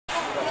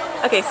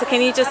Okay, so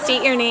can you just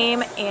state your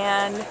name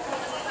and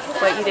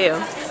what you do?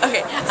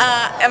 Okay,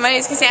 my name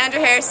is Cassandra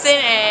Harrison,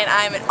 and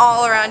I'm an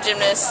all-around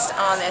gymnast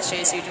on the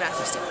SJSU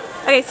gymnastics team.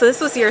 Okay, so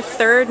this was your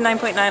third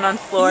 9.9 on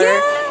floor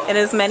in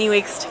as many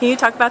weeks. Can you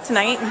talk about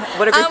tonight?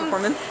 What a great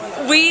performance.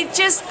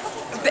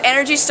 The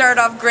energy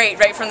started off great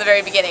right from the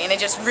very beginning, and it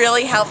just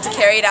really helped to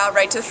carry it out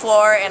right to the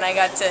floor, and I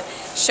got to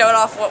show it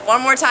off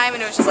one more time,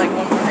 and it was just like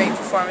one more great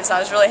performance. I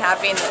was really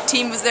happy, and the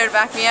team was there to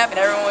back me up, and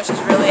everyone was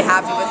just really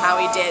happy with how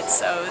we did,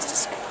 so it was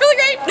just really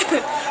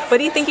great. What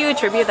do you think you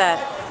attribute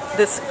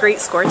this great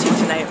score to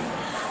tonight?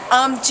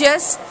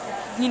 Just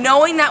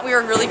knowing that we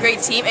were a really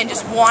great team and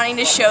just wanting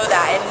to show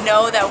that and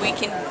know that we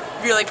can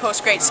really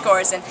post great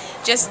scores, and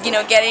just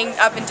getting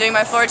up and doing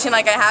my floor routine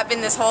like I have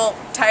been this whole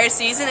entire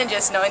season, and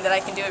just knowing that I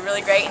can do it really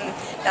great, and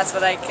that's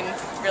what I can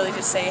really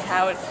just say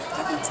how it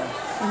happened.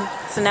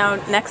 So now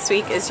next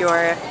week is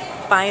your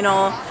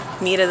final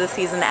meet of the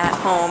season at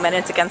home, and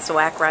it's against a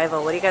WAC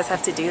rival. What do you guys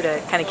have to do to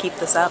kind of keep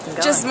this up and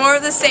going? Just more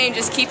of the same.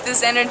 Just keep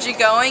this energy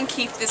going,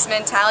 keep this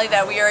mentality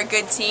that we are a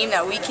good team,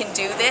 that we can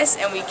do this,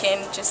 and we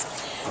can just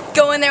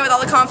go in there with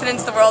all the confidence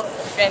in the world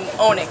and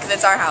own it, because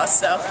it's our house.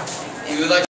 So.